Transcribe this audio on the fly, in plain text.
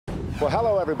Well,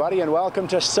 hello everybody and welcome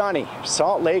to sunny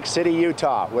Salt Lake City,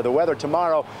 Utah, where the weather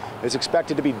tomorrow is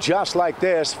expected to be just like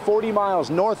this, 40 miles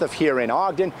north of here in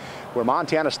Ogden, where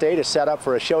Montana State is set up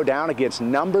for a showdown against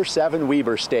number 7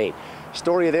 Weber State.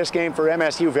 Story of this game for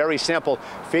MSU, very simple.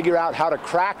 Figure out how to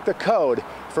crack the code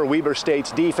for Weber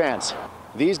State's defense.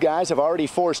 These guys have already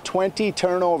forced 20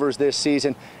 turnovers this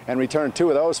season and returned 2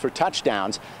 of those for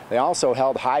touchdowns. They also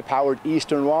held high-powered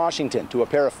Eastern Washington to a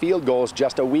pair of field goals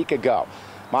just a week ago.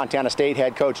 Montana State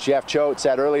head coach Jeff Choate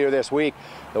said earlier this week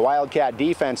the Wildcat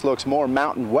defense looks more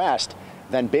Mountain West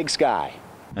than Big Sky.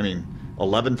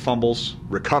 11 fumbles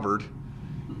recovered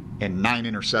and 9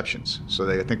 interceptions. So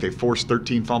I think they forced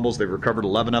 13 fumbles, they've recovered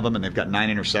 11 of them, and they've got 9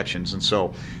 interceptions. And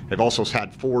so they've also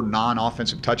had 4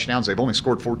 non-offensive touchdowns. They've only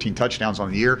scored 14 touchdowns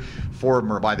on the year. 4 of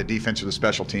them are by the defense or the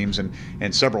special teams, and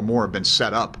several more have been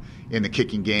set up in the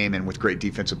kicking game and with great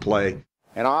defensive play.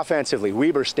 And offensively,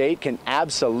 Weber State can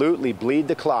absolutely bleed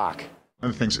the clock. One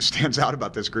of the things that stands out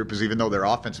about this group is even though their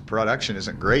offensive production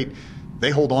isn't great, they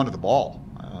hold on to the ball.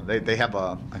 They have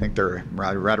I think they're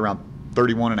right around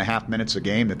 31.5 minutes a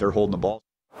game that they're holding the ball.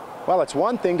 Well, it's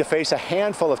one thing to face a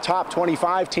handful of top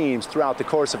 25 teams throughout the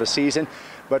course of a season,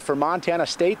 but for Montana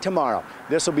State tomorrow,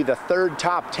 this will be the 3rd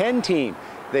top 10 team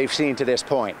they've seen to this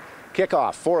point.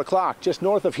 Kickoff, 4 o'clock, just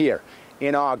north of here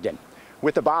in Ogden.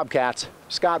 With the Bobcats,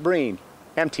 Scott Breen,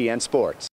 MTN Sports.